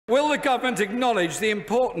Will the government acknowledge the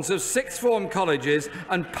importance of sixth form colleges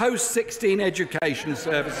and post-16 education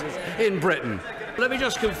services in Britain? Let me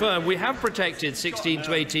just confirm, we have protected 16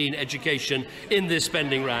 to 18 education in this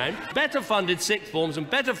spending round. Better funded sixth forms and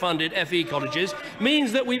better funded FE colleges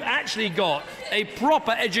means that we've actually got a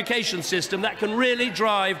proper education system that can really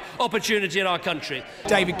drive opportunity in our country.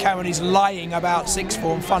 David Cameron is lying about sixth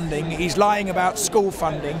form funding. He's lying about school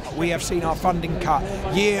funding. We have seen our funding cut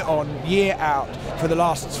year on, year out for the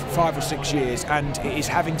last 5 or 6 years, and it is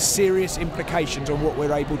having serious implications on what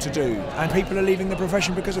we're able to do. And people are leaving the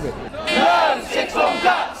profession because of it. No sixth form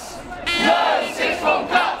cuts! No sixth form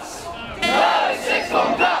cuts! No sixth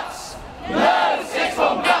form cuts! No sixth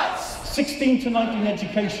form cuts! 16 to 19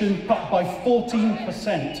 education cut by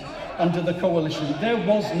 14% under the coalition. There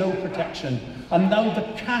was no protection. And now the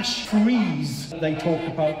cash freeze they talk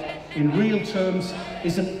about in real terms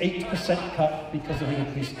is an 8% cut because of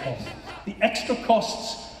increased costs. The extra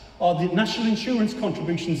costs are the national insurance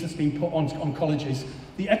contributions that's been put on colleges,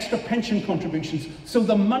 the extra pension contributions, so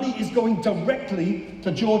the money is going directly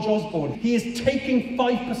to George Osborne. He is taking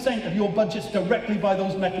 5% of your budgets directly by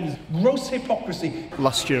those mechanisms. Gross hypocrisy.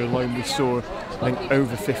 Last year alone we saw, I think,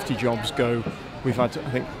 over 50 jobs go. We've had,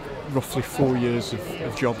 I think, roughly 4 years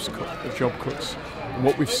of job cuts. And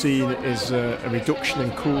what we've seen is a reduction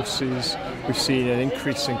in courses, we've seen an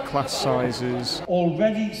increase in class sizes.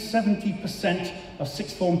 Already 70% of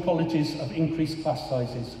sixth form colleges have increased class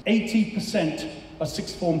sizes. 80% of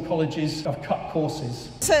sixth form colleges have cut courses.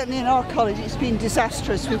 Certainly in our college it's been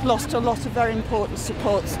disastrous. We've lost a lot of very important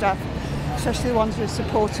support staff, especially the ones who are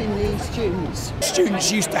supporting the students.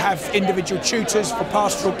 Students used to have individual tutors for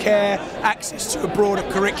pastoral care, access to a broader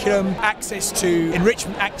curriculum, access to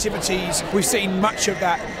enrichment activities. We've seen much of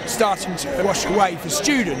that starting to wash away for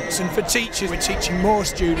students, and for teachers we're teaching more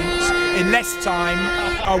students in less time.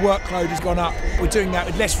 Our workload has gone up. We're doing that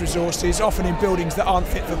with less resources, often in buildings that aren't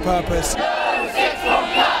fit for purpose. No sixth form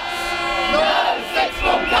cuts! No sixth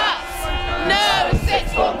form cuts! No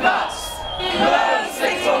sixth form cuts! No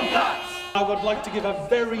sixth form cuts! I would like to give a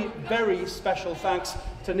very, very special thanks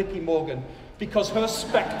to Nicky Morgan, because her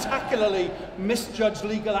spectacularly misjudged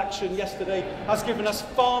legal action yesterday has given us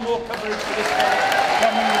far more coverage for this college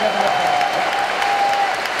than we would ever have.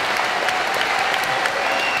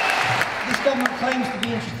 This government claims to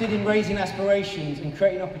be interested in raising aspirations and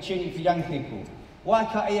creating opportunity for young people. Why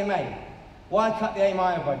cut EMA? Why cut the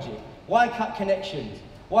AMI budget? Why cut connections?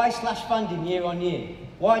 Why slash funding year on year?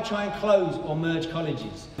 Why try and close or merge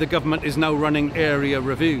colleges? The government is now running area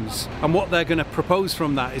reviews, and what they're going to propose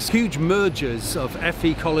from that is huge mergers of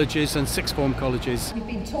FE colleges and sixth form colleges. We've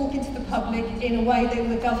been talking to the public in a way that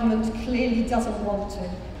the government clearly doesn't want to.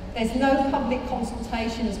 There's no public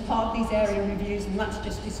consultation as part of these area reviews, and that's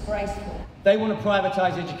just disgraceful. They want to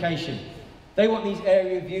privatise education. They want these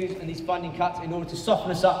area reviews and these funding cuts in order to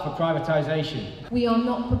soften us up for privatisation. We are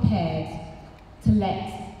not prepared to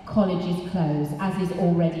let colleges close, as is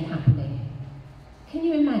already happening. Can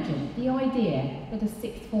you imagine the idea that a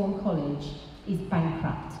sixth form college is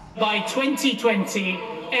bankrupt? By 2020,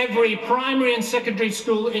 every primary and secondary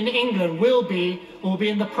school in England will be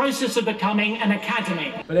in the process of becoming an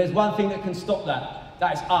academy. But there's one thing that can stop that.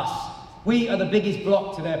 That is us. We are the biggest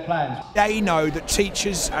block to their plans. They know that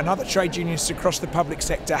teachers and other trade unions across the public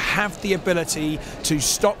sector have the ability to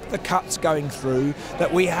stop the cuts going through,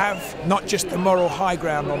 that we have not just the moral high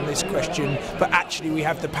ground on this question, but actually we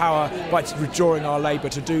have the power by withdrawing our labour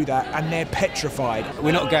to do that, and they're petrified.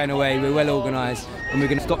 We're not going away, we're well organised, and we're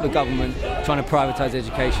going to stop the government trying to privatise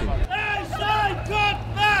education.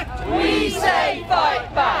 We say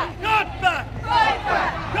fight back!